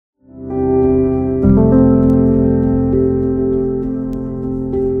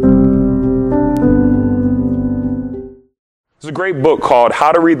great book called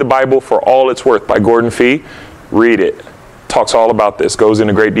How to Read the Bible for All It's Worth by Gordon Fee. Read it. Talks all about this. Goes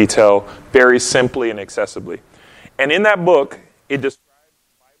into great detail, very simply and accessibly. And in that book, it describes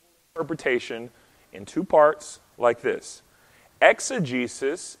Bible interpretation in two parts like this.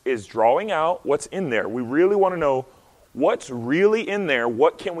 Exegesis is drawing out what's in there. We really want to know what's really in there.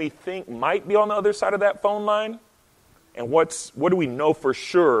 What can we think might be on the other side of that phone line? And what do we know for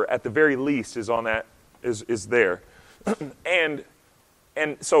sure at the very least is on that is there. and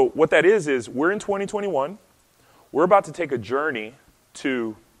so what that is we're in 2021. We're about to take a journey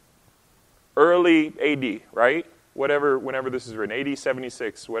to early AD, right? Whenever this is written, AD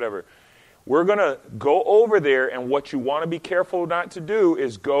 76, whatever. We're going to go over there, and what you want to be careful not to do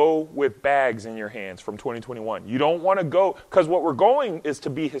is go with bags in your hands from 2021. You don't want to go, because what we're going is to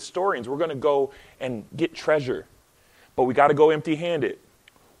be historians. We're going to go and get treasure, but we got to go empty-handed.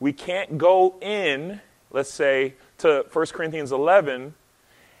 We can't go in, let's say, to 1 Corinthians 11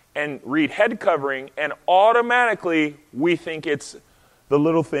 and read head covering, and automatically we think it's the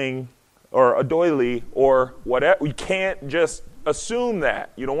little thing or a doily or whatever. We can't just assume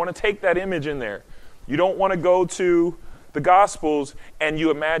that. You don't want to take that image in there. You don't want to go to the Gospels and you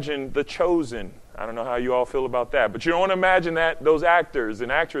imagine the chosen. I don't know how you all feel about that, but you don't want to imagine that those actors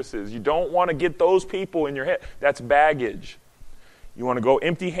and actresses. You don't want to get those people in your head. That's baggage. You want to go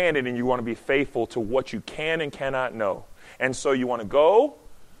empty-handed, and you want to be faithful to what you can and cannot know. And so you want to go,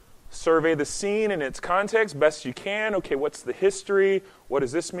 survey the scene in its context best you can. Okay, what's the history? What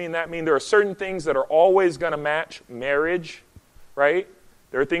does this mean, that mean? There are certain things that are always going to match marriage, right?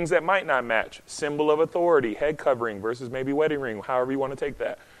 There are things that might not match. Symbol of authority, head covering versus maybe wedding ring, however you want to take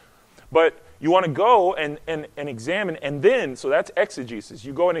that. But you want to go and examine, and then, so that's exegesis.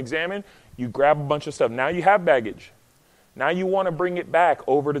 You go and examine, you grab a bunch of stuff. Now you have baggage. Now you want to bring it back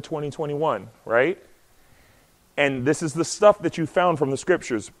over to 2021, right? And this is the stuff that you found from the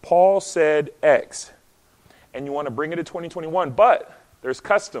scriptures. Paul said X, and you want to bring it to 2021, but there's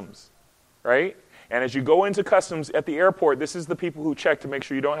customs, right? And as you go into customs at the airport, this is the people who check to make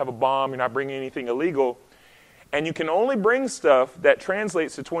sure you don't have a bomb, you're not bringing anything illegal. And you can only bring stuff that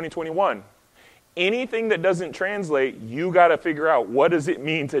translates to 2021. Anything that doesn't translate, you got to figure out, what does it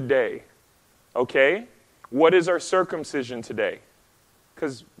mean today? Okay? What is our circumcision today?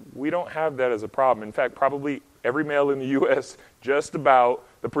 Because we don't have that as a problem. In fact, probably every male in the U.S., just about,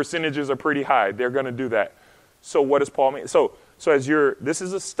 the percentages are pretty high. They're going to do that. So what does Paul mean? So this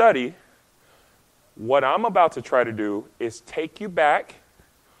is a study. What I'm about to try to do is take you back.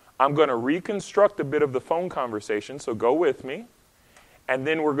 I'm going to reconstruct a bit of the phone conversation, so go with me. And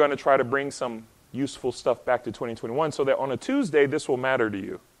then we're going to try to bring some useful stuff back to 2021 so that on a Tuesday, this will matter to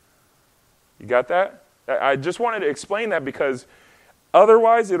you. You got that? I just wanted to explain that because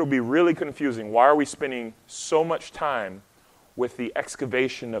otherwise it'll be really confusing. Why are we spending so much time with the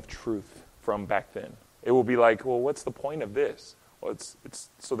excavation of truth from back then? It will be like, well, what's the point of this? Well, it's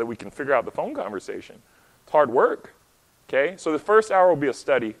so that we can figure out the phone conversation. It's hard work, okay? So the first hour will be a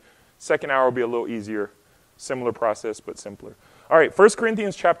study. Second hour will be a little easier. Similar process, but simpler. All right, 1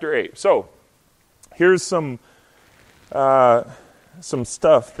 Corinthians chapter 8. So here's some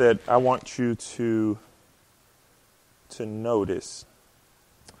stuff that I want you to notice.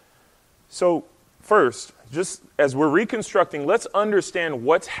 So first, just as we're reconstructing, let's understand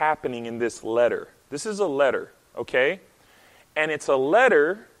what's happening in this letter. This is a letter, okay? And it's a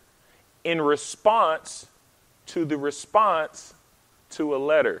letter in response to the response to a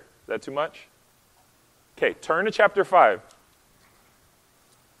letter. Is that too much? Okay, turn to chapter 5.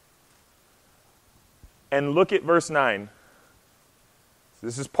 And look at verse 9.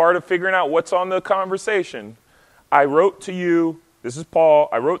 This is part of figuring out what's on the conversation. I wrote to you, this is Paul,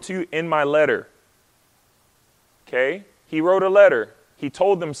 I wrote to you in my letter. Okay? He wrote a letter. He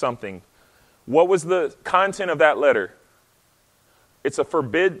told them something. What was the content of that letter?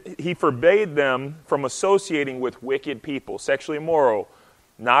 He forbade them from associating with wicked people, sexually immoral.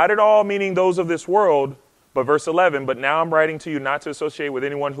 Not at all meaning those of this world, but verse 11, but now I'm writing to you not to associate with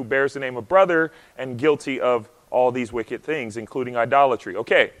anyone who bears the name of brother and guilty of all these wicked things, including idolatry.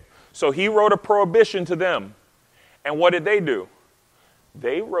 Okay, so he wrote a prohibition to them. And what did they do?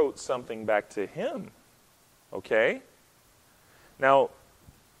 They wrote something back to him. Okay? Now,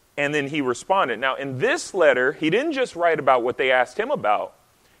 and then he responded. Now, in this letter, he didn't just write about what they asked him about.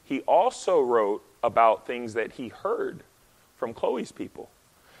 He also wrote about things that he heard from Chloe's people.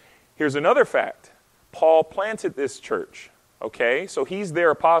 Here's another fact. Paul planted this church. Okay? So he's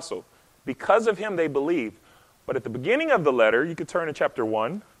their apostle. Because of him, they believe. But at the beginning of the letter, you could turn to chapter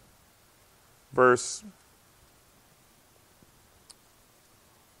 1, verse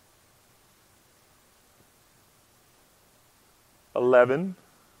 11,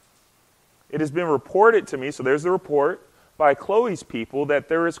 it has been reported to me, so there's the report, by Chloe's people that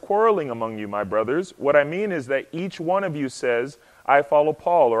there is quarreling among you, my brothers. What I mean is that each one of you says, I follow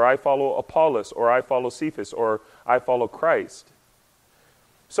Paul, or I follow Apollos, or I follow Cephas, or I follow Christ.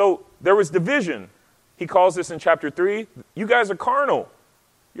 So there was division. He calls this in chapter 3, you guys are carnal.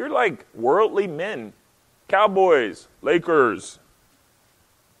 You're like worldly men, Cowboys, Lakers.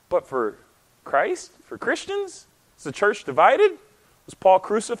 But for Christ, for Christians, is the church divided? Was Paul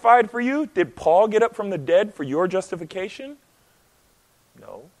crucified for you? Did Paul get up from the dead for your justification?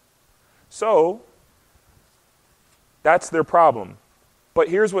 No. So, that's their problem. But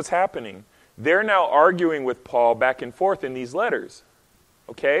here's what's happening. They're now arguing with Paul back and forth in these letters.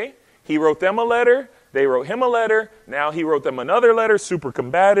 Okay? He wrote them a letter. They wrote him a letter. Now he wrote them another letter, super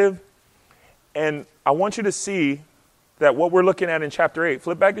combative. And I want you to see that what we're looking at in chapter 8,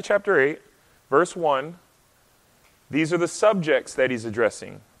 flip back to chapter 8, verse 1. These are the subjects that he's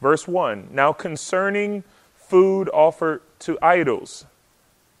addressing. Verse 1, now concerning food offered to idols.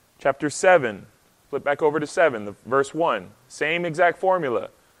 Chapter 7, flip back over to 7, verse 1, same exact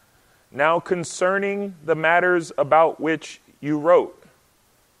formula. Now concerning the matters about which you wrote,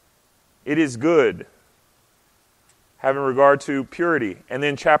 it is good, having regard to purity. And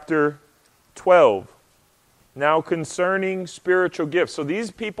then chapter 12, now concerning spiritual gifts. So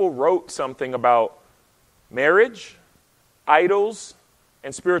these people wrote something about marriage, idols,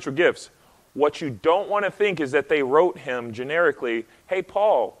 and spiritual gifts. What you don't want to think is that they wrote him generically, hey,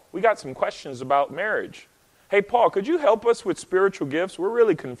 Paul, we got some questions about marriage. Hey, Paul, could you help us with spiritual gifts? We're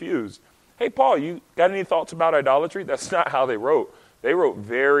really confused. Hey, Paul, you got any thoughts about idolatry? That's not how they wrote. They wrote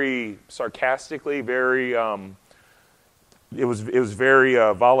very sarcastically, very, it was very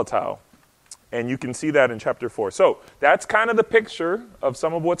volatile. And you can see that in chapter 4. So that's kind of the picture of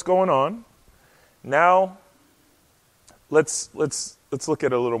some of what's going on. Now, let's look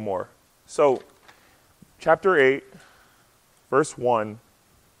at it a little more. So, chapter 8, verse 1.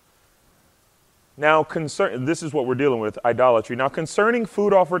 Now, this is what we're dealing with, idolatry. Now, concerning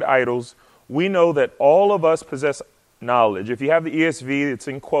food offered idols, we know that all of us possess knowledge. If you have the ESV, it's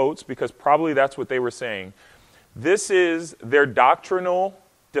in quotes because probably that's what they were saying. This is their doctrinal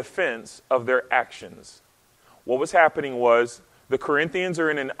defense of their actions. What was happening was the Corinthians are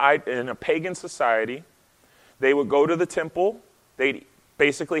in a pagan society. They would go to the temple. They'd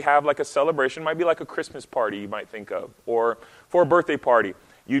basically have like a celebration. It might be like a Christmas party you might think of, or for a birthday party.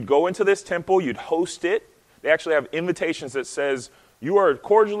 You'd go into this temple. You'd host it. They actually have invitations that says, you are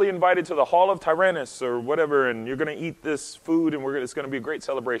cordially invited to the Hall of Tyrannus or whatever, and you're going to eat this food, and it's going to be a great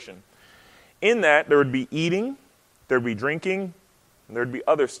celebration. In that, there would be eating, there would be drinking, and there would be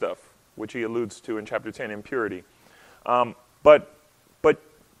other stuff, which he alludes to in chapter 10, impurity. But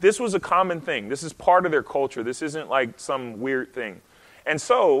this was a common thing. This is part of their culture. This isn't like some weird thing. And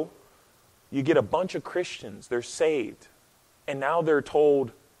so you get a bunch of Christians. They're saved. And now they're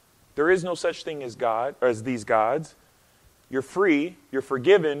told there is no such thing as God, or as these gods. You're free. You're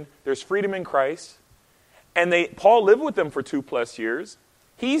forgiven. There's freedom in Christ. And Paul lived with them for 2+ years.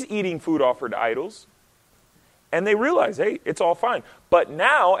 He's eating food offered to idols. And they realize, hey, it's all fine. But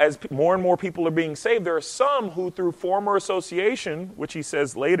now, as more and more people are being saved, there are some who, through former association, which he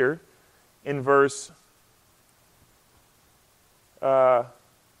says later in verse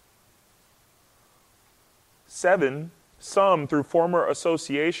 7, some, through former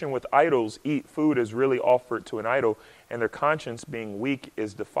association with idols, eat food as really offered to an idol, and their conscience, being weak,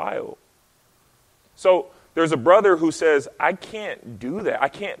 is defiled. So there's a brother who says, I can't do that. I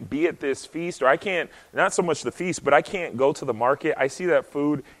can't be at this feast, or I can't, not so much the feast, but I can't go to the market. I see that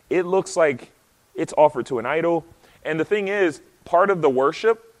food. It looks like it's offered to an idol. And the thing is, part of the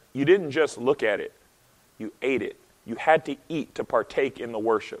worship, you didn't just look at it. You ate it. You had to eat to partake in the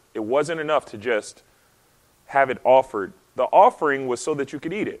worship. It wasn't enough to just have it offered. The offering was so that you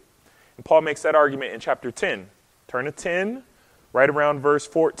could eat it. And Paul makes that argument in chapter 10. Turn to 10, right around verse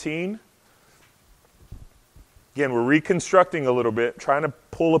 14. Again, we're reconstructing a little bit, trying to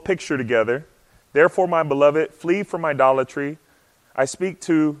pull a picture together. Therefore, my beloved, flee from idolatry. I speak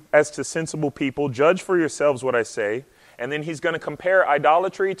as to sensible people. Judge for yourselves what I say. And then he's going to compare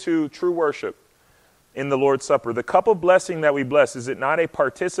idolatry to true worship in the Lord's Supper. The cup of blessing that we bless, is it not a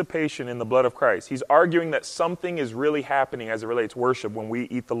participation in the blood of Christ? He's arguing that something is really happening as it relates to worship when we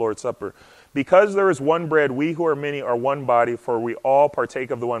eat the Lord's Supper. Because there is one bread, we who are many are one body, for we all partake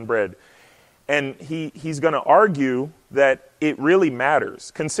of the one bread. And he's going to argue that it really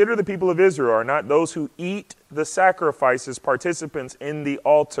matters. Consider the people of Israel are not those who eat the sacrifices participants in the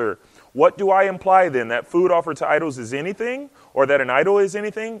altar. What do I imply then? That food offered to idols is anything? Or that an idol is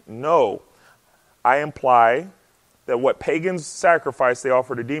anything? No. I imply that what pagans sacrifice, they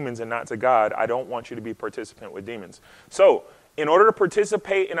offer to demons and not to God. I don't want you to be a participant with demons. So, in order to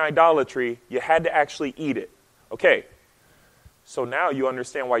participate in idolatry, you had to actually eat it. Okay, so now you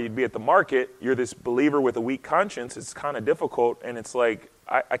understand why you'd be at the market. You're this believer with a weak conscience. It's kind of difficult, and it's like,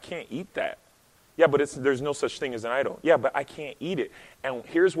 I can't eat that. Yeah, but there's no such thing as an idol. Yeah, but I can't eat it. And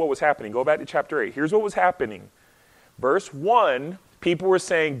here's what was happening. Go back to chapter 8. Here's what was happening. Verse 1, people were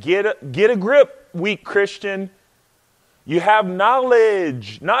saying, get a grip, weak Christian. You have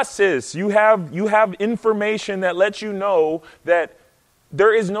knowledge, gnosis. You have information that lets you know that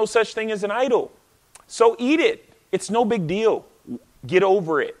there is no such thing as an idol. So eat it. It's no big deal. Get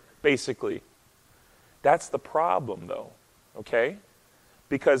over it, basically. That's the problem, though, okay?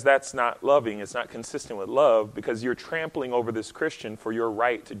 Because that's not loving. It's not consistent with love because you're trampling over this Christian for your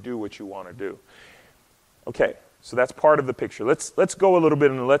right to do what you want to do. Okay, so that's part of the picture. Let's go a little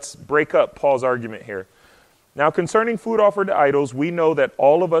bit and let's break up Paul's argument here. Now, concerning food offered to idols, we know that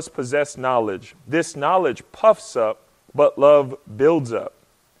all of us possess knowledge. This knowledge puffs up, but love builds up.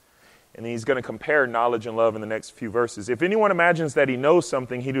 And he's going to compare knowledge and love in the next few verses. If anyone imagines that he knows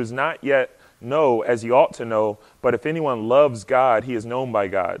something, he does not yet know as he ought to know. But if anyone loves God, he is known by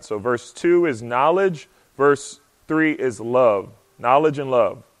God. So verse 2 is knowledge. Verse 3 is love. Knowledge and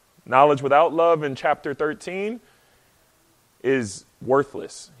love. Knowledge without love in chapter 13 is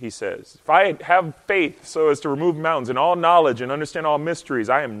worthless, he says. If I have faith so as to remove mountains and all knowledge and understand all mysteries,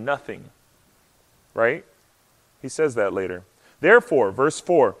 I am nothing. Right? He says that later. Therefore, verse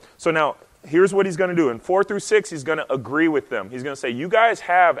 4. So now, here's what he's going to do. In 4 through 6, he's going to agree with them. He's going to say, you guys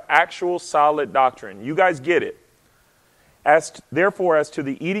have actual solid doctrine. You guys get it. Therefore, as to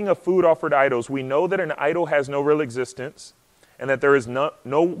the eating of food offered to idols, we know that an idol has no real existence and that there is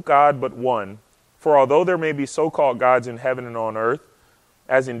no God but one. For although there may be so-called gods in heaven and on earth,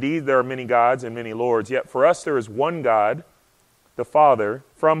 as indeed there are many gods and many lords, yet for us there is one God, the Father,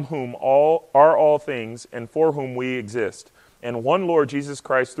 from whom all things and for whom we exist, and one Lord Jesus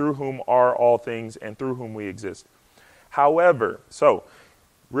Christ, through whom are all things and through whom we exist. However, so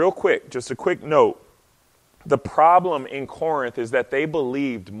real quick, just a quick note, the problem in Corinth is that they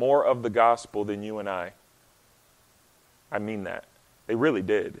believed more of the gospel than you and I. I mean that. They really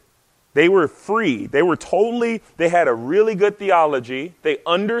did. They were free. They had a really good theology. They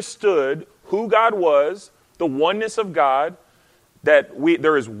understood who God was, the oneness of God, that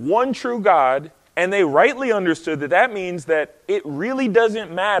there is one true God, and they rightly understood that means that it really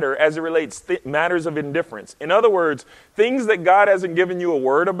doesn't matter as it relates to matters of indifference. In other words, things that God hasn't given you a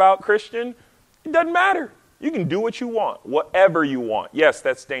word about, Christian, it doesn't matter. You can do what you want, whatever you want. Yes,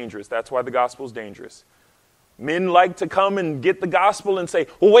 that's dangerous. That's why the gospel is dangerous. Men like to come and get the gospel and say,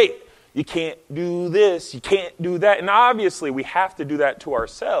 well, wait, you can't do this, you can't do that. And obviously we have to do that to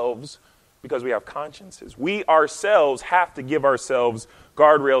ourselves because we have consciences. We ourselves have to give ourselves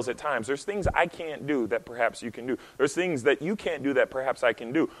guardrails at times. There's things I can't do that perhaps you can do. There's things that you can't do that perhaps I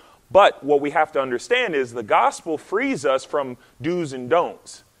can do. But what we have to understand is the gospel frees us from do's and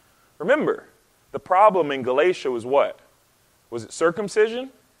don'ts. Remember, the problem in Galatia was what? Was it circumcision?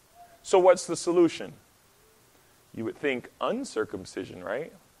 So what's the solution? You would think uncircumcision,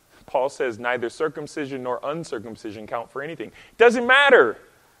 right? Paul says neither circumcision nor uncircumcision count for anything. It doesn't matter.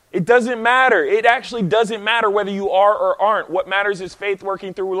 It doesn't matter. It actually doesn't matter whether you are or aren't. What matters is faith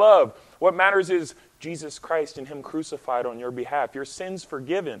working through love. What matters is Jesus Christ and him crucified on your behalf. Your sins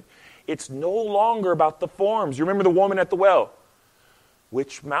forgiven. It's no longer about the forms. You remember the woman at the well?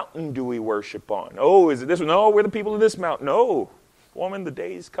 Which mountain do we worship on? Oh, is it this one? No, we're the people of this mountain. No, woman, the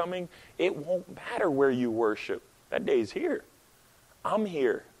day is coming. It won't matter where you worship. That day is here. I'm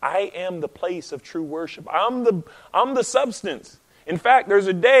here. I am the place of true worship. I'm the substance. In fact, there's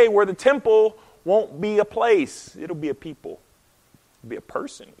a day where the temple won't be a place. It'll be a people. It'll be a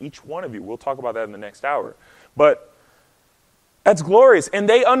person. Each one of you. We'll talk about that in the next hour. But that's glorious. And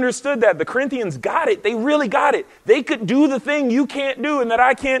they understood that. The Corinthians got it. They really got it. They could do the thing you can't do and that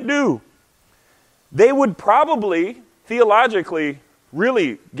I can't do. They would probably, theologically,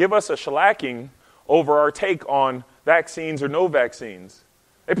 really give us a shellacking over our take on vaccines or no vaccines.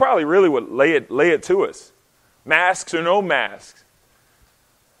 They probably really would lay it to us. Masks or no masks.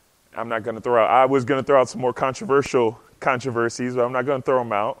 I was going to throw out some more controversies, but I'm not going to throw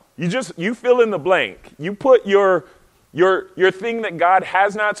them out. You fill in the blank. You put your thing that God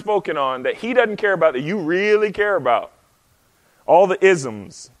has not spoken on, that he doesn't care about, that you really care about. All the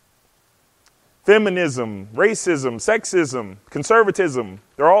isms. Feminism, racism, sexism, conservatism.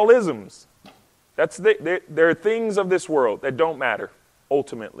 They're all isms. They're things of this world that don't matter,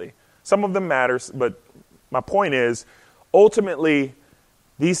 ultimately. Some of them matter, but my point is, ultimately,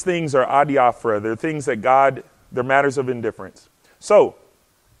 these things are adiaphora. They're things that God They're matters of indifference. So,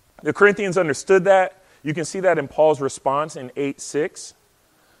 the Corinthians understood that. You can see that in Paul's response in 8:6,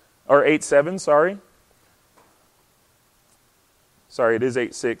 or 8:7, sorry. Sorry, it is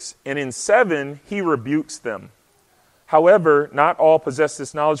 8:6. And in 7, he rebukes them. However, not all possess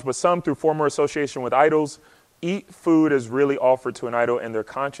this knowledge, but some, through former association with idols, eat food as really offered to an idol, and their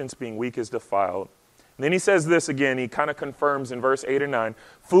conscience being weak is defiled. And then he says this again, he kind of confirms in verse 8 and 9.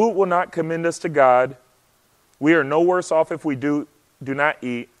 Food will not commend us to God. We are no worse off if we do not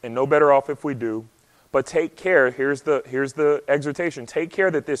eat, and no better off if we do. But take care, here's the exhortation, take care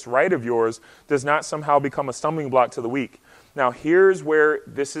that this right of yours does not somehow become a stumbling block to the weak. Now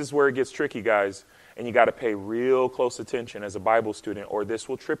this is where it gets tricky, guys, and you got to pay real close attention as a Bible student, or this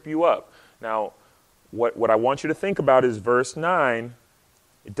will trip you up. Now, what I want you to think about is verse 9,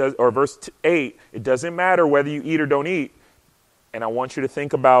 verse 8, it doesn't matter whether you eat or don't eat. And I want you to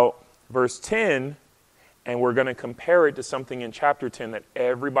think about verse 10, and we're going to compare it to something in chapter 10 that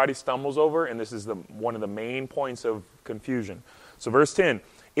everybody stumbles over, and this is one of the main points of confusion. So verse 10,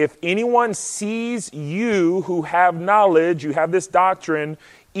 if anyone sees you who have knowledge, you have this doctrine,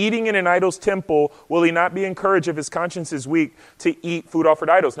 eating in an idol's temple, will he not be encouraged if his conscience is weak to eat food offered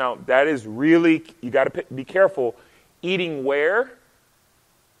to idols? Now, that is really, you got to be careful. Eating where?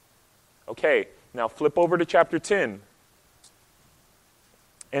 Okay, now flip over to chapter 10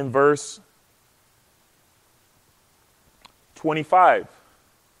 and verse 25.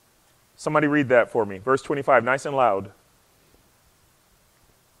 Somebody read that for me. Verse 25, nice and loud.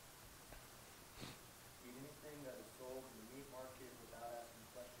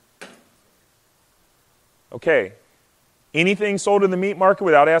 Okay, anything sold in the meat market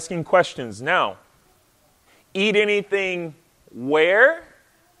without asking questions. Now, eat anything where?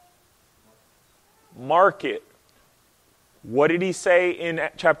 Market. What did he say in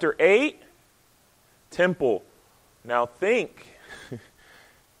chapter 8? Temple. Now think,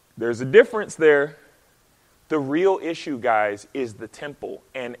 there's a difference there. The real issue, guys, is the temple.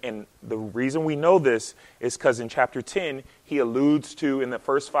 And the reason we know this is because in chapter 10, he alludes to, in the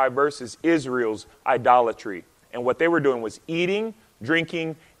first 5 verses, Israel's idolatry. And what they were doing was eating,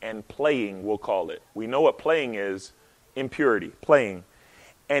 drinking, and playing, we'll call it. We know what playing is, impurity, playing.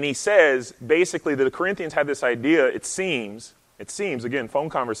 And he says, basically, that the Corinthians had this idea, it seems, again, phone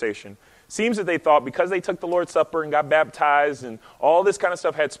conversation, seems that they thought because they took the Lord's Supper and got baptized and all this kind of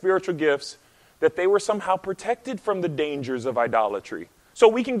stuff, had spiritual gifts, that they were somehow protected from the dangers of idolatry. So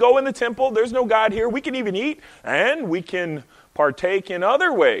we can go in the temple, there's no God here, we can even eat, and we can partake in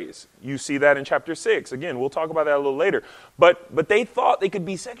other ways. You see that in chapter 6. Again, we'll talk about that a little later. But they thought they could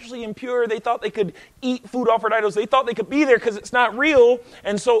be sexually impure, they thought they could eat food offered to idols, they thought they could be there because it's not real.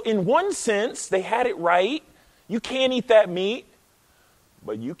 And so in one sense, they had it right. You can't eat that meat.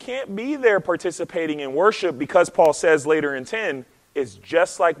 But you can't be there participating in worship because Paul says later in 10, it's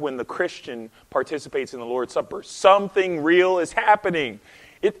just like when the Christian participates in the Lord's Supper. Something real is happening.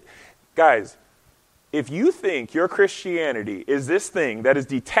 Guys, if you think your Christianity is this thing that is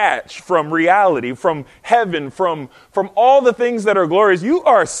detached from reality, from heaven, from all the things that are glorious, you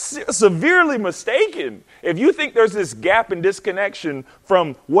are severely mistaken. If you think there's this gap and disconnection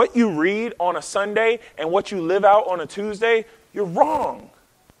from what you read on a Sunday and what you live out on a Tuesday, you're wrong.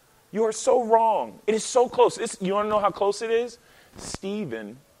 You are so wrong. It is so close. You want to know how close it is?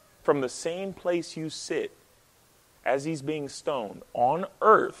 Stephen, from the same place you sit as he's being stoned on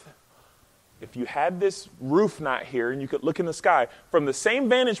earth, if you had this roof not here and you could look in the sky, from the same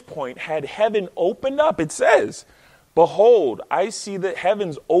vantage point, had heaven opened up, it says, behold, I see the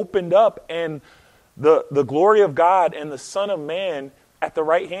heavens opened up and the glory of God and the Son of Man at the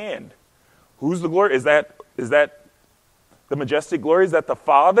right hand. Who's the glory? Is that the majestic glory? Is that the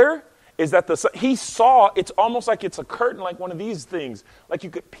Father? Is that the Son? He saw, it's almost like it's a curtain, like one of these things. Like you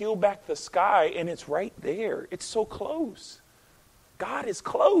could peel back the sky and it's right there. It's so close. God is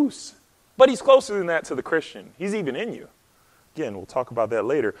close. But he's closer than that to the Christian. He's even in you. Again, we'll talk about that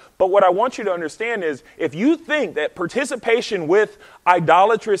later. But what I want you to understand is, if you think that participation with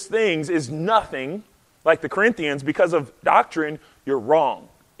idolatrous things is nothing, like the Corinthians, because of doctrine, you're wrong.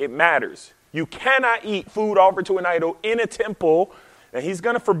 It matters. You cannot eat food offered to an idol in a temple, and he's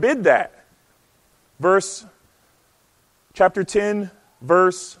going to forbid that. Chapter 10,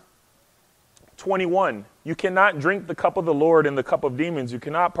 verse 21. You cannot drink the cup of the Lord and the cup of demons. You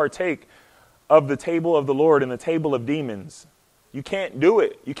cannot partake of the table of the Lord and the table of demons. You can't do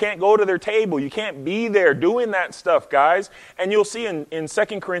it. You can't go to their table. You can't be there doing that stuff, guys. And you'll see in 2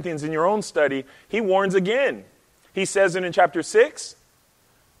 Corinthians in your own study, he warns again. He says in chapter 6,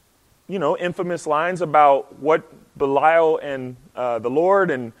 infamous lines about what Belial and the Lord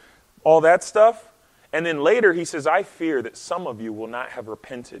and all that stuff. And then later he says, I fear that some of you will not have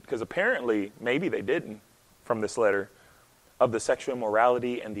repented, because apparently, maybe they didn't from this letter, of the sexual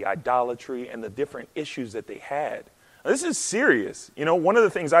immorality and the idolatry and the different issues that they had. Now, this is serious. You know, one of the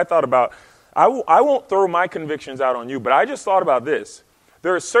things I thought about, I won't throw my convictions out on you, but I just thought about this.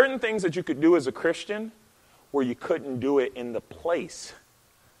 There are certain things that you could do as a Christian where you couldn't do it in the place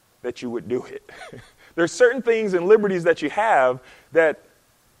that you would do it. There's certain things and liberties that you have that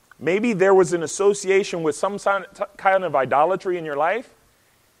maybe there was an association with some kind of idolatry in your life.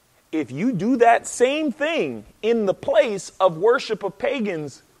 If you do that same thing in the place of worship of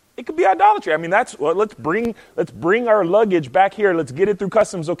pagans, it could be idolatry. I mean, let's bring our luggage back here. Let's get it through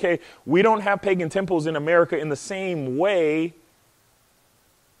customs. Okay, we don't have pagan temples in America in the same way,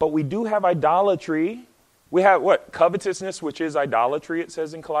 but we do have idolatry. We have what? Covetousness, which is idolatry, it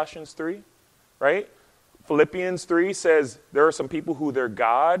says in Colossians 3, right? Philippians 3 says there are some people who their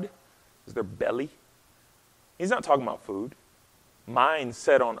God is their belly. He's not talking about food. Mind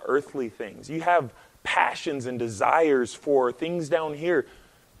set on earthly things. You have passions and desires for things down here.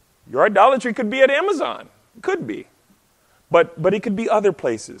 Your idolatry could be at Amazon. It could be. But it could be other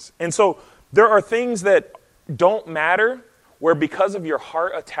places. And so there are things that don't matter, where because of your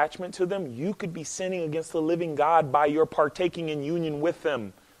heart attachment to them, you could be sinning against the living God by your partaking in union with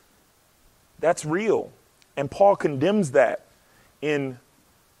them. That's real. And Paul condemns that in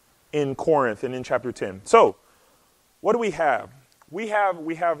Corinth and in chapter 10. So, what do we have? We have,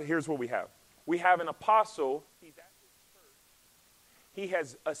 here's what we have. We have an apostle. He's at his church. He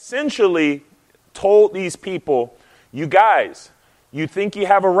has essentially told these people, you guys, you think you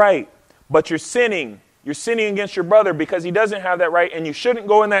have a right, but you're sinning. You're sinning against your brother because he doesn't have that right, and you shouldn't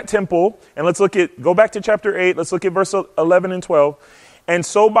go in that temple. And go back to chapter 8. Let's look at verse 11 and 12. And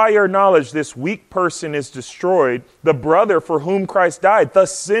so by your knowledge, this weak person is destroyed, the brother for whom Christ died,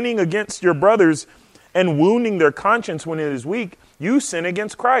 thus sinning against your brothers and wounding their conscience when it is weak, you sin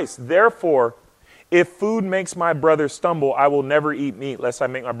against Christ. Therefore, if food makes my brother stumble, I will never eat meat lest I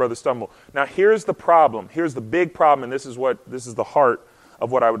make my brother stumble. Now, here's the problem. Here's the big problem, and this is the heart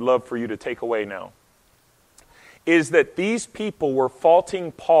of what I would love for you to take away now, is that these people were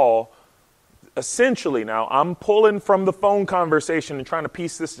faulting Paul. Essentially, now, I'm pulling from the phone conversation and trying to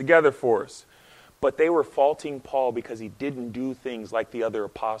piece this together for us. But they were faulting Paul because he didn't do things like the other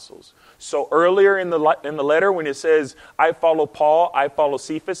apostles. So earlier in the letter, when it says, I follow Paul, I follow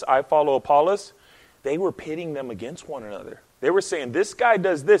Cephas, I follow Apollos, they were pitting them against one another. They were saying, this guy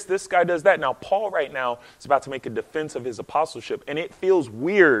does this guy does that. Now, Paul right now is about to make a defense of his apostleship, and it feels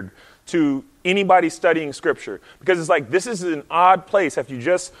weird to anybody studying Scripture, because it's like, this is an odd place. If you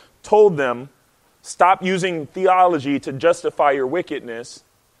just told them, stop using theology to justify your wickedness,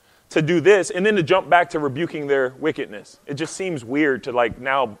 to do this, and then to jump back to rebuking their wickedness. It just seems weird to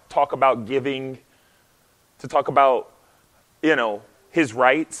now talk about giving, to talk about, his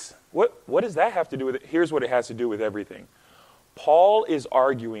rights. What does that have to do with it? Here's what it has to do with everything. Paul is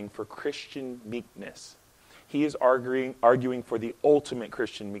arguing for Christian meekness. He is arguing for the ultimate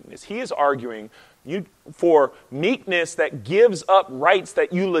Christian meekness. He is arguing for meekness that gives up rights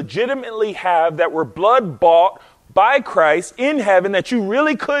that you legitimately have, that were blood bought by Christ in heaven, that you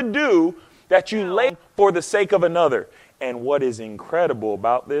really could do, that you lay for the sake of another. And what is incredible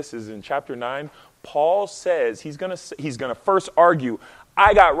about this is in chapter 9, Paul says he's going to first argue,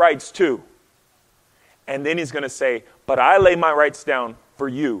 I got rights too. And then he's going to say, but I lay my rights down for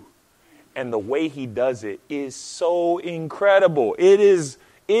you. And the way he does it is so incredible. It is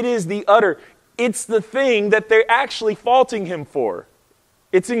it's the thing that they're actually faulting him for.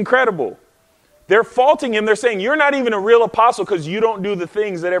 It's incredible. They're faulting him. They're saying, you're not even a real apostle because you don't do the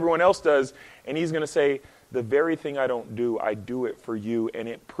things that everyone else does. And he's going to say, the very thing I don't do, I do it for you, and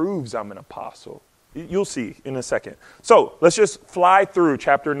it proves I'm an apostle. You'll see in a second. So let's just fly through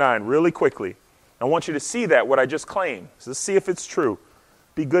chapter 9 really quickly. I want you to see what I just claimed. So let's see if it's true.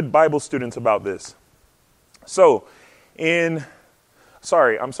 Be good Bible students about this. So I'm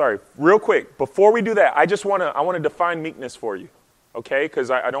sorry. Real quick, before we do that, I want to define meekness for you. Okay, because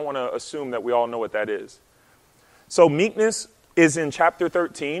I don't want to assume that we all know what that is. So meekness is in chapter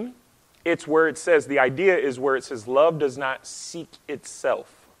 13. It's where it says, the idea is where it says, love does not seek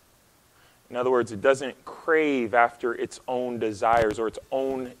itself. In other words, it doesn't crave after its own desires or its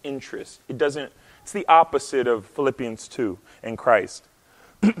own interests. It's the opposite of Philippians 2 and Christ.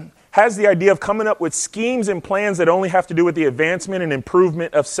 Has the idea of coming up with schemes and plans that only have to do with the advancement and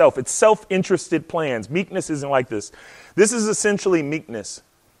improvement of self. It's self-interested plans. Meekness isn't like this. This is essentially meekness,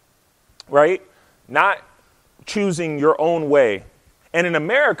 right? Not choosing your own way. And in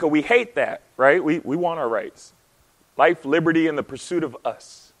America, we hate that, right? We want our rights. Life, liberty, and the pursuit of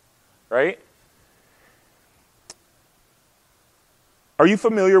us, right? Are you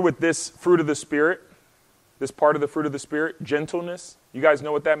familiar with this fruit of the Spirit? This part of the fruit of the Spirit? Gentleness. You guys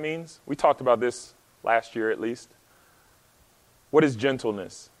know what that means? We talked about this last year at least. What is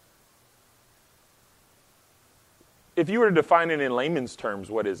gentleness? If you were to define it in layman's terms,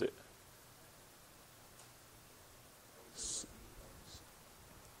 what is it?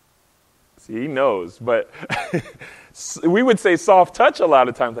 See, he knows, but we would say soft touch a lot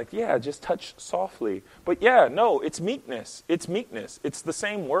of times. Like, yeah, just touch softly. But yeah, no, it's meekness. It's meekness. It's the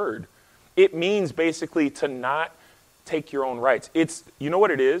same word. It means basically to not take your own rights. You know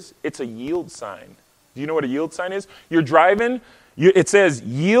what it is? It's a yield sign. Do you know what a yield sign is? You're driving, it says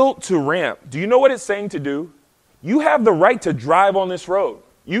yield to ramp. Do you know what it's saying to do? You have the right to drive on this road.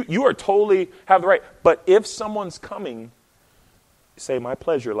 You are totally have the right. But if someone's coming, say, my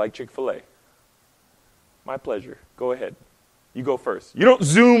pleasure, like Chick-fil-A. My pleasure. Go ahead. You go first. You don't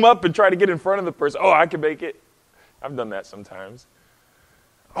zoom up and try to get in front of the person. Oh, I can make it. I've done that sometimes.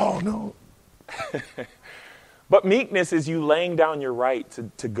 Oh, no. But meekness is you laying down your right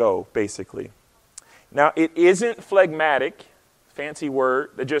to go, basically. Now, it isn't phlegmatic, fancy word,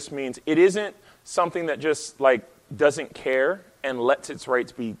 that just means it isn't something that just like doesn't care and lets its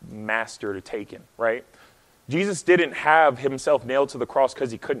rights be mastered or taken, right? Jesus didn't have himself nailed to the cross because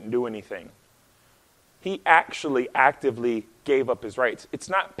he couldn't do anything. He actually actively gave up his rights. It's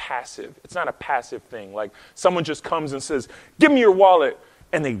not passive. It's not a passive thing. Like someone just comes and says, give me your wallet.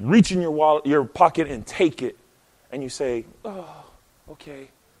 And they reach in your pocket and take it. And you say, oh, okay.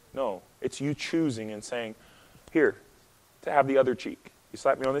 No, it's you choosing and saying, here, to have the other cheek. You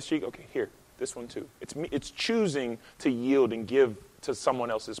slap me on this cheek? Okay, here, this one too. It's choosing to yield and give to someone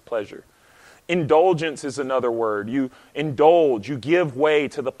else's pleasure. Indulgence is another word. You indulge, you give way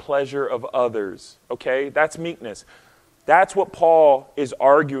to the pleasure of others. Okay, that's meekness. That's what Paul is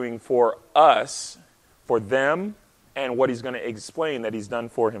arguing for us, for them, and what he's going to explain that he's done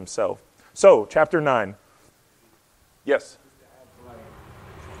for himself. So, chapter 9. Yes?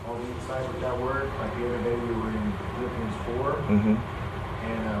 All the insight with that word, like the other day we were in Philippians 4,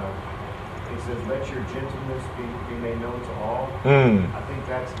 and it says, let your gentleness be made known to all. I think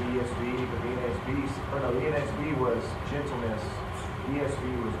that's the ESV, but the NSV was gentleness,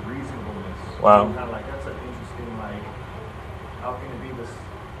 ESV was reasonableness. Wow. So kind of like, that's an interesting, like, how can it be this,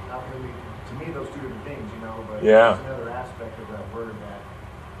 how can we, to me those two different things, you know, but there's another aspect of that word that,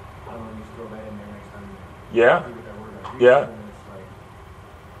 I don't know, you just throw that in there next time you with that word. Like, it's like,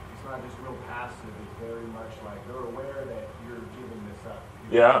 it's not just real passive, it's very much like they're aware that you're giving this up.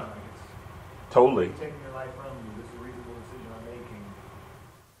 Like totally. Taking your life from you, this is a reasonable decision I'm making.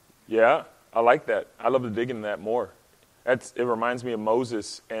 Yeah, I like that. I love to dig into that more. It reminds me of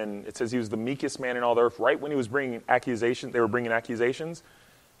Moses, and it says he was the meekest man in all the earth. Right when he was bringing accusations, they were bringing accusations.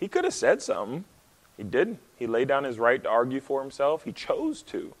 He could have said something. He didn't. He laid down his right to argue for himself. He chose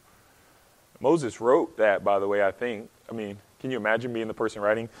to. Moses wrote that, by the way, I think. I mean, can you imagine being the person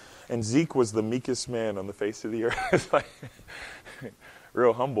writing? And Zeke was the meekest man on the face of the earth. It's like,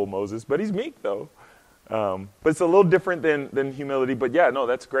 real humble Moses, but he's meek, though. But it's a little different than humility. But yeah, no,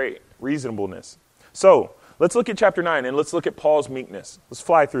 that's great. Reasonableness. So let's look at chapter 9, and let's look at Paul's meekness. Let's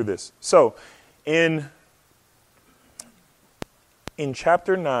fly through this. So in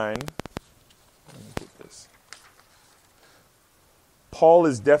chapter 9, Paul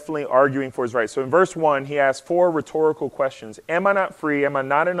is definitely arguing for his rights. So in verse 1, he asks 4 rhetorical questions. Am I not free? Am I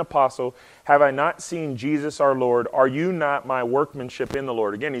not an apostle? Have I not seen Jesus our Lord? Are you not my workmanship in the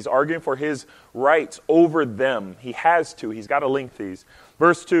Lord? Again, he's arguing for his rights over them. He has to. He's got to link these.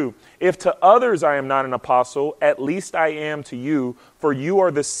 Verse 2, if to others I am not an apostle, at least I am to you, for you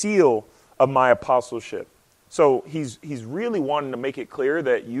are the seal of my apostleship. So he's really wanting to make it clear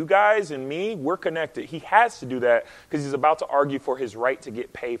that you guys and me, we're connected. He has to do that because he's about to argue for his right to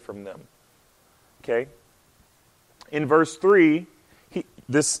get pay from them. Okay? In verse 3,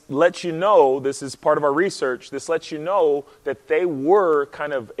 this lets you know, this is part of our research, this lets you know that they were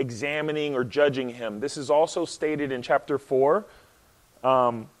kind of examining or judging him. This is also stated in chapter 4,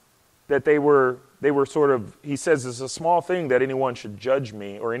 that they were sort of, he says, it's a small thing that anyone should judge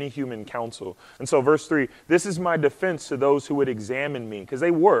me or any human counsel. And so verse 3, this is my defense to those who would examine me, because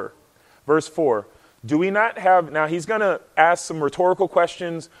they were. Verse 4, do we not have, now he's going to ask some rhetorical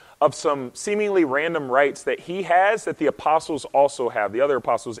questions of some seemingly random rights that he has that the apostles also have, the other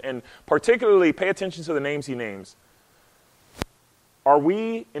apostles, and particularly pay attention to the names he names. Are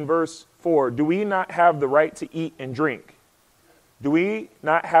we, in verse 4, do we not have the right to eat and drink? Do we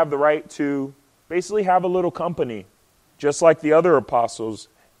not have the right to basically have a little company, just like the other apostles,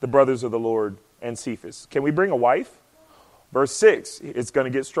 the brothers of the Lord, and Cephas? Can we bring a wife? Verse 6, it's going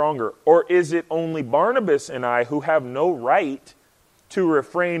to get stronger. Or is it only Barnabas and I who have no right to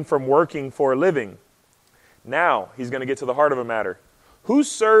refrain from working for a living. Now, he's going to get to the heart of a matter. Who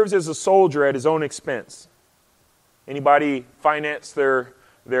serves as a soldier at his own expense? Anybody finance their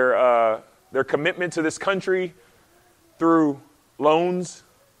commitment to this country through loans?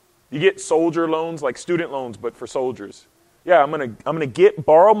 You get soldier loans, like student loans, but for soldiers. Yeah, I'm gonna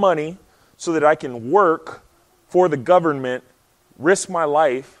borrow money so that I can work for the government, risk my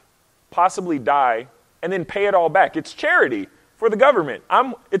life, possibly die, and then pay it all back. It's charity for the government.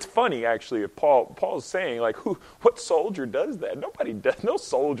 It's funny, actually, if Paul's saying, like, what soldier does that? Nobody does. No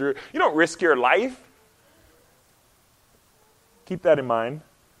soldier. You don't risk your life. Keep that in mind.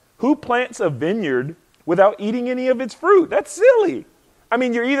 Who plants a vineyard without eating any of its fruit? That's silly. I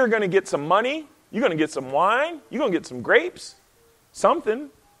mean, you're either going to get some money, you're going to get some wine, you're going to get some grapes, something.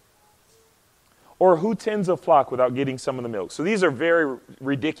 Or who tends a flock without getting some of the milk? So these are very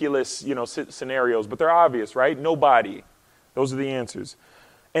ridiculous, scenarios, but they're obvious, right? Nobody. Those are the answers.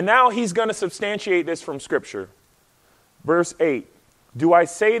 And now he's going to substantiate this from Scripture. Verse 8. Do I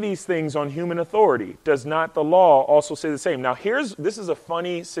say these things on human authority? Does not the law also say the same? Now this is a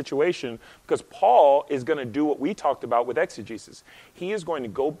funny situation because Paul is going to do what we talked about with exegesis. He is going to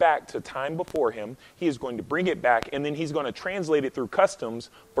go back to time before him. He is going to bring it back, and then he's going to translate it through customs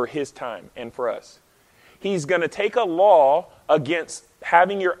for his time and for us. He's going to take a law against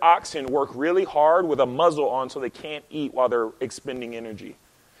having your oxen work really hard with a muzzle on so they can't eat while they're expending energy.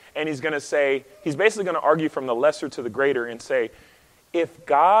 And he's basically going to argue from the lesser to the greater and say, if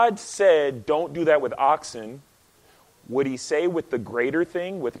God said don't do that with oxen, would he say with the greater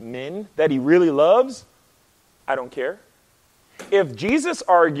thing, with men that he really loves? I don't care. If Jesus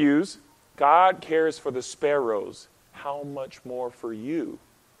argues God cares for the sparrows, how much more for you?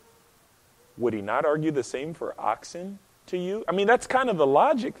 Would he not argue the same for oxen to you? I mean, that's kind of the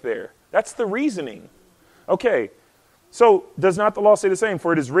logic there. That's the reasoning. Okay, so does not the law say the same?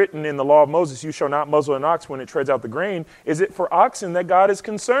 For it is written in the law of Moses, you shall not muzzle an ox when it treads out the grain. Is it for oxen that God is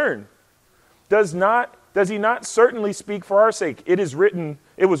concerned? Does he not certainly speak for our sake? It was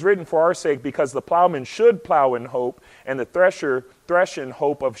written for our sake because the plowman should plow in hope and the thresher thresh in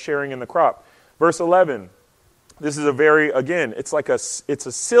hope of sharing in the crop. Verse 11. This is it's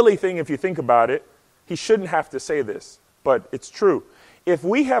a silly thing if you think about it. He shouldn't have to say this, but it's true. If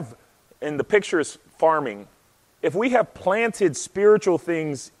we have, and the picture is farming, if we have planted spiritual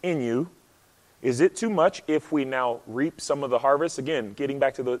things in you, is it too much if we now reap some of the harvest? Again, getting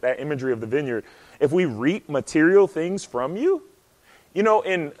back to that imagery of the vineyard. If we reap material things from you?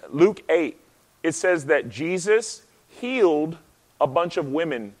 In Luke 8, it says that Jesus healed a bunch of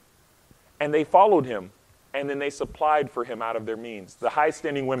women, and they followed him, and then they supplied for him out of their means. The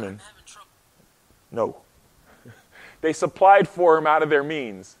high-standing women. No. They supplied for him out of their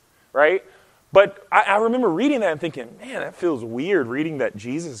means, right? But I remember reading that and thinking, man, that feels weird, reading that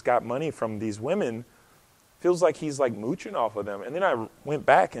Jesus got money from these women. Feels like he's like mooching off of them. And then I went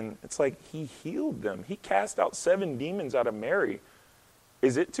back and it's like he healed them. He cast out 7 demons out of Mary.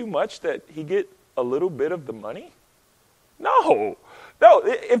 Is it too much that he get a little bit of the money? No.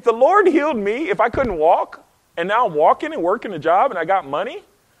 If the Lord healed me, if I couldn't walk, and now I'm walking and working a job and I got money,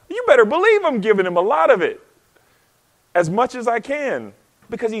 you better believe I'm giving him a lot of it. As much as I can.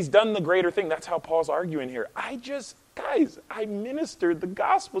 Because he's done the greater thing. That's how Paul's arguing here. I ministered the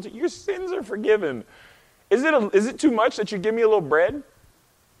gospel to you. Your sins are forgiven. Is it too much that you give me a little bread?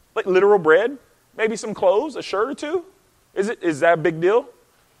 Like literal bread? Maybe some clothes, a shirt or two? Is that a big deal?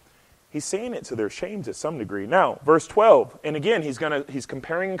 He's saying it to their shame to some degree. Now, verse 12. And again, he's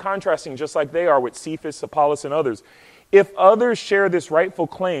comparing and contrasting just like they are with Cephas, Apollos, and others. If others share this rightful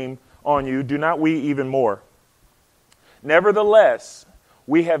claim on you, do not we even more? Nevertheless,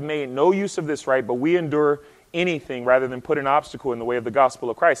 we have made no use of this right, but we endure anything rather than put an obstacle in the way of the gospel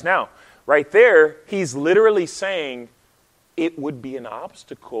of Christ. Now, right there, he's literally saying it would be an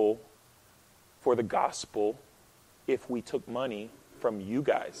obstacle for the gospel if we took money from you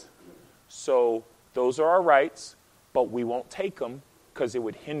guys. So those are our rights, but we won't take them because it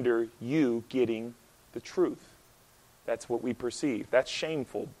would hinder you getting the truth. That's what we perceive. That's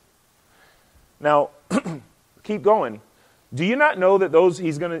shameful. Now, keep going. Do you not know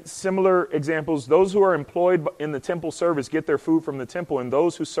that similar examples, those who are employed in the temple service get their food from the temple, and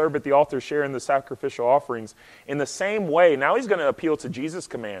those who serve at the altar share in the sacrificial offerings? In the same way, now he's going to appeal to Jesus'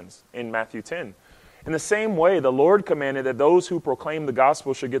 commands in Matthew 10. In the same way, the Lord commanded that those who proclaim the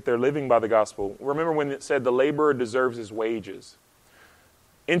gospel should get their living by the gospel. Remember when it said the laborer deserves his wages.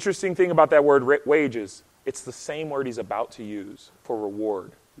 Interesting thing about that word wages, it's the same word he's about to use for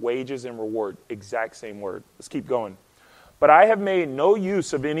reward. Wages and reward, exact same word. Let's keep going. But I have made no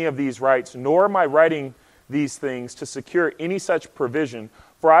use of any of these rights, nor am I writing these things to secure any such provision,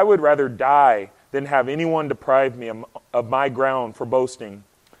 for I would rather die than have anyone deprive me of my ground for boasting.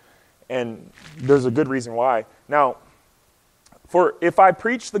 And there's a good reason why. Now, for if I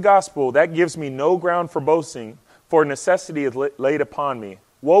preach the gospel, that gives me no ground for boasting, for necessity is laid upon me.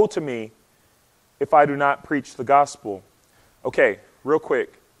 Woe to me if I do not preach the gospel. Okay, real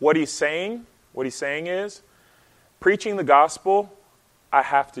quick. What he's saying is, preaching the gospel, I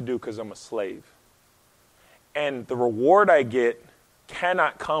have to do because I'm a slave. And the reward I get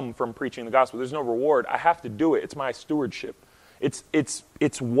cannot come from preaching the gospel. There's no reward. I have to do it. It's my stewardship.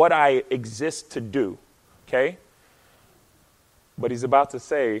 It's what I exist to do. Okay? But he's about to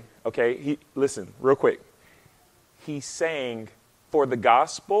say, okay, listen, real quick. He's saying, for the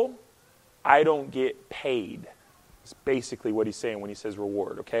gospel, I don't get paid. It's basically what he's saying when he says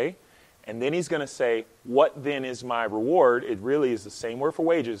reward, okay? And then he's going to say, what then is my reward? It really is the same word for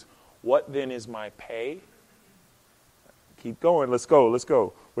wages. What then is my pay? Keep going. Let's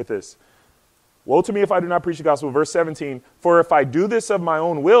go with this. Woe to me if I do not preach the gospel. Verse 17, for if I do this of my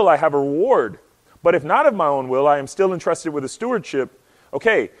own will, I have a reward. But if not of my own will, I am still entrusted with a stewardship.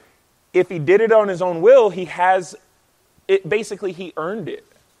 Okay, if he did it on his own will, he has it. Basically, he earned it.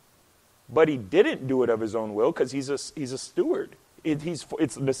 But he didn't do it of his own will because he's a steward.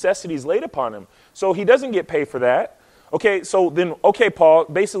 It's necessities laid upon him. So he doesn't get paid for that. Okay, so then, Paul,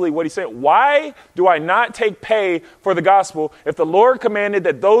 basically what he's saying, why do I not take pay for the gospel? If the Lord commanded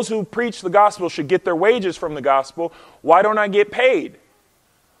that those who preach the gospel should get their wages from the gospel, why don't I get paid?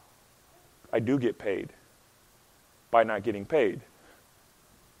 I do get paid by not getting paid.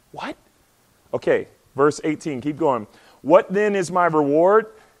 What? Okay, verse 18, keep going. What then is my reward?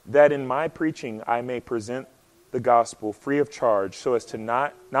 That in my preaching I may present the gospel free of charge, so as to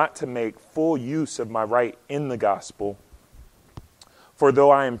not to make full use of my right in the gospel. For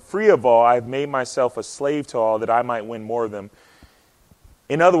though I am free of all, I have made myself a slave to all, that I might win more of them.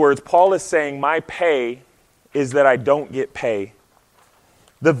 In other words, Paul is saying my pay is that I don't get pay.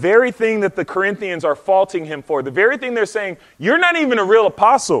 The very thing that the Corinthians are faulting him for, the very thing they're saying, you're not even a real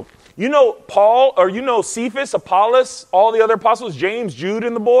apostle. You know Paul, or you know Cephas, Apollos, all the other apostles, James, Jude,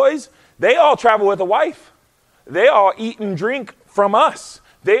 and the boys, they all travel with a wife. They all eat and drink from us.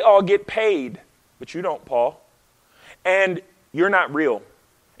 They all get paid. But you don't, Paul. And you're not real.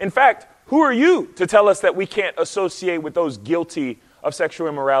 In fact, who are you to tell us that we can't associate with those guilty of sexual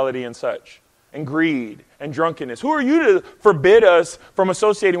immorality and such, and greed and drunkenness? Who are you to forbid us from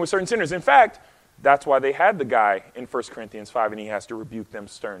associating with certain sinners? In fact, that's why they had the guy in 1 Corinthians 5, and he has to rebuke them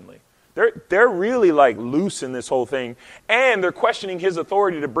sternly. They're really like loose in this whole thing, and they're questioning his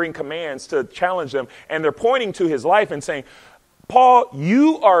authority to bring commands to challenge them, and they're pointing to his life and saying, Paul,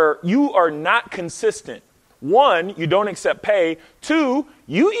 you are not consistent. One, you don't accept pay. Two,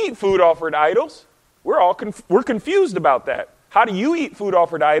 you eat food offered to idols. We're confused about that. How do you eat food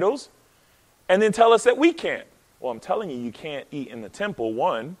offered to idols and then tell us that we can't? Well, I'm telling you can't eat in the temple,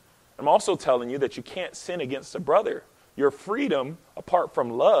 one. I'm also telling you that you can't sin against a brother. Your freedom, apart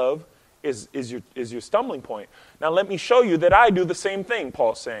from love, is your stumbling point. Now let me show you that I do the same thing,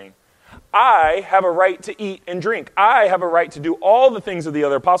 Paul's saying. I have a right to eat and drink. I have a right to do all the things of the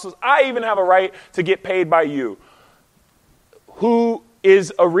other apostles. I even have a right to get paid by you. Who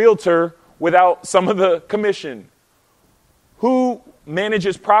is a realtor without some of the commission? Who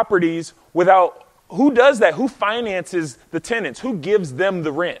manages properties without, who does that? Who finances the tenants? Who gives them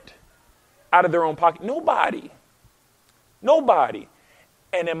the rent out of their own pocket? Nobody.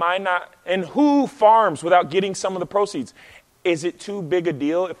 And who farms without getting some of the proceeds? Is it too big a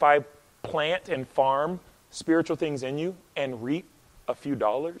deal if I plant and farm spiritual things in you and reap a few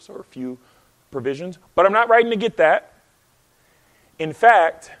dollars or a few provisions? But I'm not writing to get that. In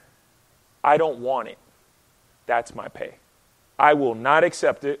fact, I don't want it. That's my pay. I will not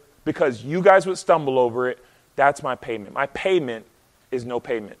accept it because you guys would stumble over it. That's my payment. My payment is no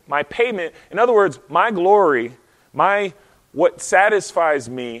payment. My payment, in other words, my glory, what satisfies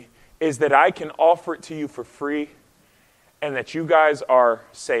me is that I can offer it to you for free and that you guys are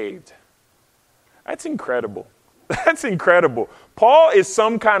saved. That's incredible. That's incredible. Paul is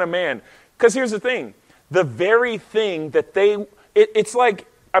some kind of man. Because here's the thing. The very thing that it's like,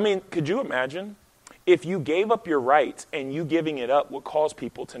 could you imagine if you gave up your rights and you giving it up would cause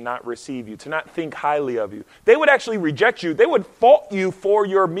people to not receive you, to not think highly of you? They would actually reject you. They would fault you for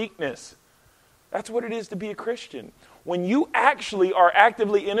your meekness. That's what it is to be a Christian. When you actually are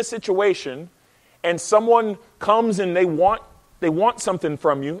actively in a situation and someone comes and they want something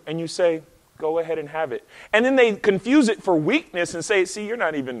from you and you say, go ahead and have it. And then they confuse it for weakness and say, see, you're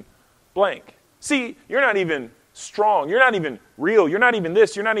not even blank. See, you're not even strong. You're not even real. You're not even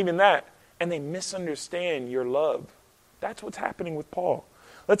this. You're not even that. and they misunderstand your love. That's what's happening with Paul.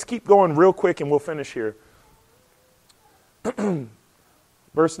 Let's keep going real quick and we'll finish here.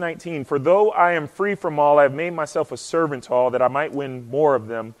 Verse 19, for though I am free from all, I have made myself a servant to all, that I might win more of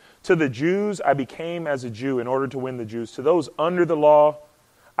them. To the Jews I became as a Jew in order to win the Jews. To those under the law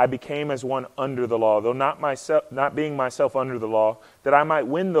I became as one under the law, though not being myself under the law, that I might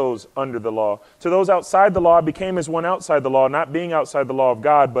win those under the law. To those outside the law I became as one outside the law, not being outside the law of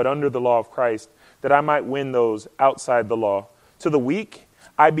God, but under the law of Christ, that I might win those outside the law. To the weak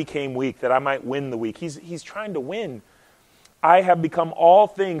I became weak, that I might win the weak. He's trying to win. I have become all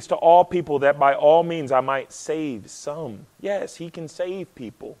things to all people, that by all means I might save some. Yes, he can save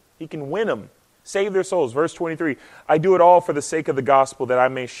people. He can win them. Save their souls. Verse 23, I do it all for the sake of the gospel, that I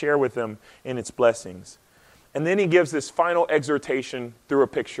may share with them in its blessings. And then he gives this final exhortation through a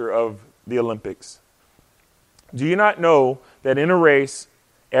picture of the Olympics. Do you not know that in a race,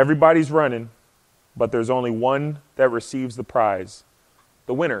 everybody's running, but there's only one that receives the prize?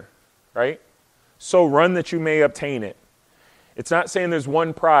 The winner, right? So run that you may obtain it. It's not saying there's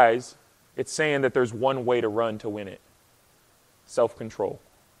one prize. It's saying that there's one way to run to win it. Self-control.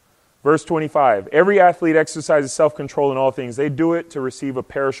 Verse 25, every athlete exercises self-control in all things. They do it to receive a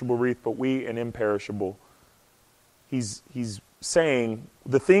perishable wreath, but we an imperishable. He's saying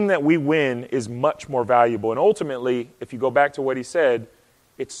the thing that we win is much more valuable. And ultimately, if you go back to what he said,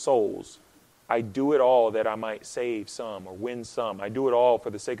 it's souls. I do it all that I might save some or win some. I do it all for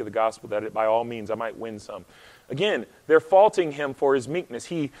the sake of the gospel, that by all means I might win some. Again, they're faulting him for his meekness.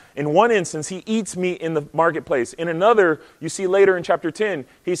 In one instance, he eats meat in the marketplace. In another, you see later in chapter 10,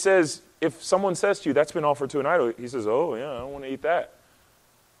 he says, if someone says to you, that's been offered to an idol, he says, oh yeah, I don't want to eat that.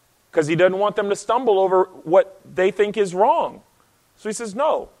 Because he doesn't want them to stumble over what they think is wrong. So he says,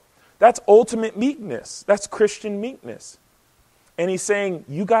 no, that's ultimate meekness. That's Christian meekness. And he's saying,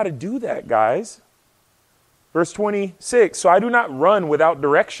 you got to do that, guys. Verse 26, so I do not run without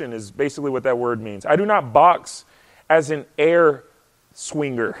direction is basically what that word means. I do not box as an air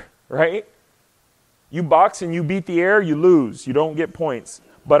swinger, right? You box and you beat the air, you lose. You don't get points.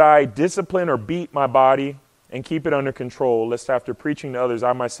 But I discipline or beat my body and keep it under control, lest after preaching to others,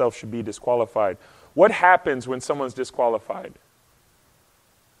 I myself should be disqualified. What happens when someone's disqualified?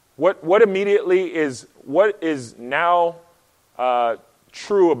 What is now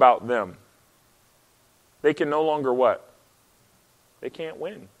true about them? They can no longer what? They can't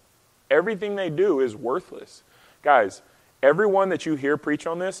win. Everything they do is worthless. Guys, everyone that you hear preach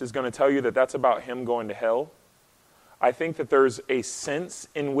on this is going to tell you that that's about him going to hell. I think that there's a sense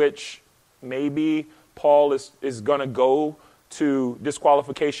in which maybe Paul is going to go to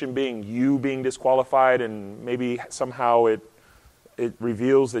disqualification being you being disqualified, and maybe somehow it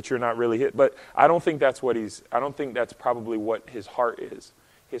reveals that you're not really hit. But I don't think that's probably what his heart is.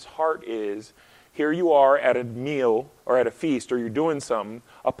 His heart is, here you are at a meal or at a feast or you're doing something.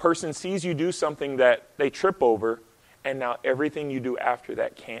 A person sees you do something that they trip over, and now everything you do after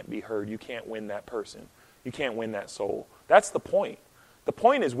that can't be heard. You can't win that person. You can't win that soul. That's the point. The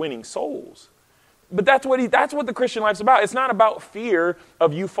point is winning souls. But that's what the Christian life's about. It's not about fear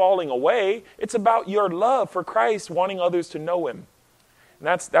of you falling away. It's about your love for Christ, wanting others to know him. And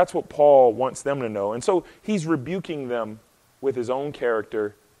that's what Paul wants them to know. And so he's rebuking them with his own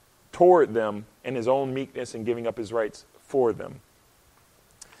character toward them and his own meekness and giving up his rights for them.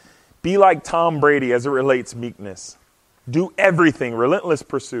 Be like Tom Brady as it relates to meekness. Do everything, relentless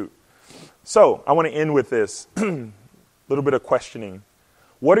pursuit. So I want to end with this little bit of questioning.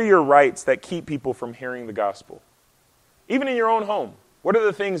 What are your rights that keep people from hearing the gospel? Even in your own home, what are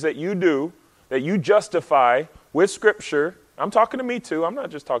the things that you do that you justify with Scripture? I'm talking to me too. I'm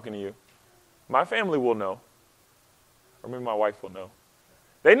not just talking to you. My family will know. Or maybe my wife will know.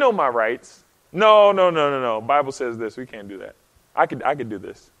 They know my rights. No. Bible says this. We can't do that. I could do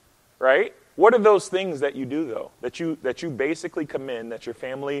this. Right? What are those things that you do, though? That you basically commend, that your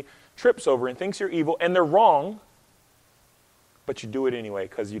family trips over and thinks you're evil, and they're wrong, but you do it anyway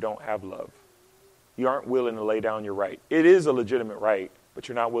because you don't have love. You aren't willing to lay down your right. It is a legitimate right, but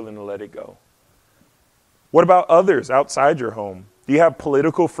you're not willing to let it go. What about others outside your home? Do you have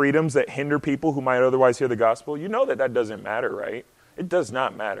political freedoms that hinder people who might otherwise hear the gospel? You know that doesn't matter, right? It does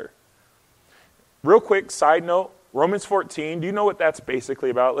not matter. Real quick side note, Romans 14, do you know what that's basically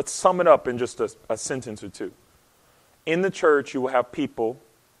about? Let's sum it up in just a sentence or two. In the church, you will have people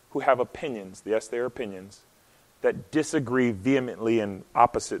who have opinions, yes, they are opinions, that disagree vehemently in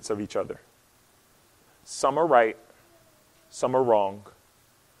opposites of each other. Some are right, some are wrong,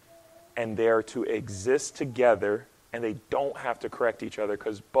 and they are to exist together, and they don't have to correct each other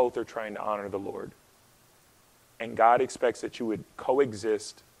because both are trying to honor the Lord. And God expects that you would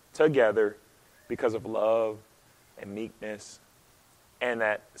coexist together because of love and meekness, and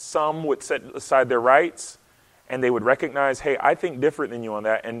that some would set aside their rights and they would recognize, hey, I think different than you on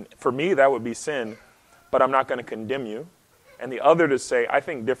that, and for me that would be sin, but I'm not going to condemn you. And the other to say, I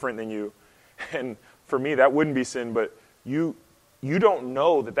think different than you, and for me that wouldn't be sin, but you don't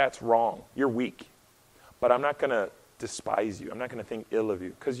know that that's wrong. You're weak, but I'm not going to despise you. I'm not going to think ill of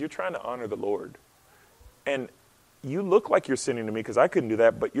you because you're trying to honor the Lord. And you look like you're sinning to me because I couldn't do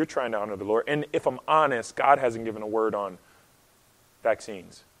that, but you're trying to honor the Lord. And if I'm honest, God hasn't given a word on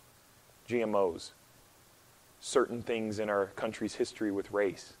vaccines, GMOs, certain things in our country's history with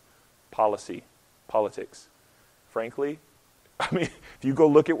race, policy, politics. Frankly, I mean, if you go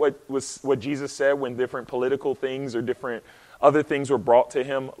look at what Jesus said when different political things or different other things were brought to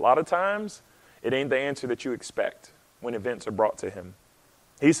him, a lot of times it ain't the answer that you expect when events are brought to him.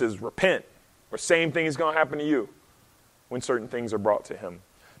 He says, repent, or same thing is going to happen to you when certain things are brought to him.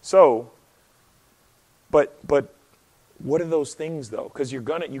 So, but what are those things though? Because you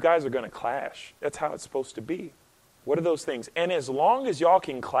guys are going to clash. That's how it's supposed to be. What are those things? And as long as y'all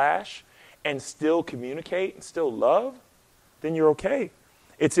can clash and still communicate and still love, then you're okay.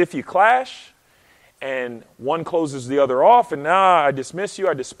 It's if you clash and one closes the other off and I dismiss you,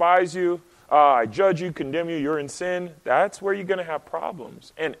 I despise you, I judge you, condemn you, you're in sin, that's where you're going to have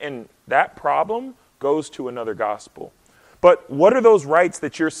problems. And that problem goes to another gospel. But what are those rights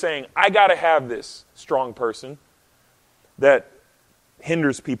that you're saying, I got to have this strong person that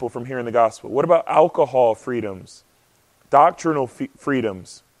hinders people from hearing the gospel? What about alcohol freedoms, doctrinal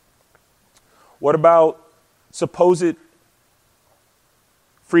freedoms? What about supposed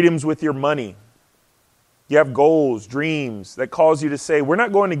freedoms with your money? You have goals, dreams that cause you to say, we're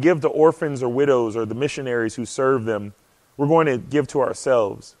not going to give to orphans or widows or the missionaries who serve them. We're going to give to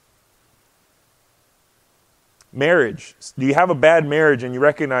ourselves. Marriage. Do you have a bad marriage and you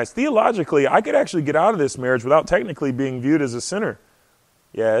recognize, theologically, I could actually get out of this marriage without technically being viewed as a sinner?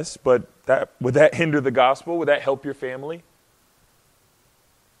 Yes, but would that hinder the gospel? Would that help your family?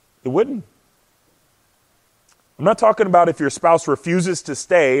 It wouldn't. I'm not talking about if your spouse refuses to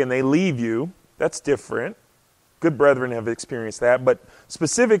stay and they leave you. That's different. Good brethren have experienced that. But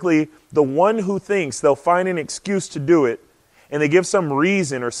specifically, the one who thinks they'll find an excuse to do it, and they give some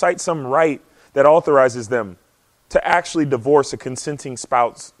reason or cite some right that authorizes them to actually divorce a consenting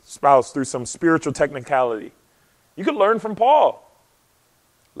spouse through some spiritual technicality. You could learn from Paul.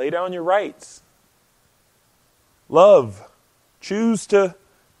 Lay down your rights. Love. Choose to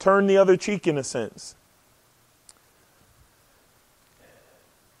turn the other cheek in a sense.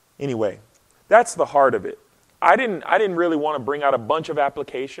 Anyway, that's the heart of it. I didn't really want to bring out a bunch of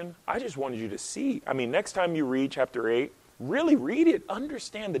application. I just wanted you to see. I mean, next time you read chapter 8, really read it.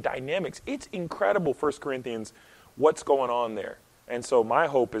 Understand the dynamics. It's incredible, 1 Corinthians, what's going on there. And so my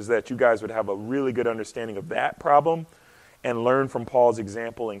hope is that you guys would have a really good understanding of that problem and learn from Paul's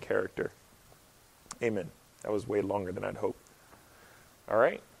example and character. Amen. That was way longer than I'd hoped. All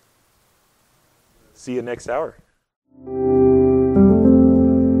right. See you next hour.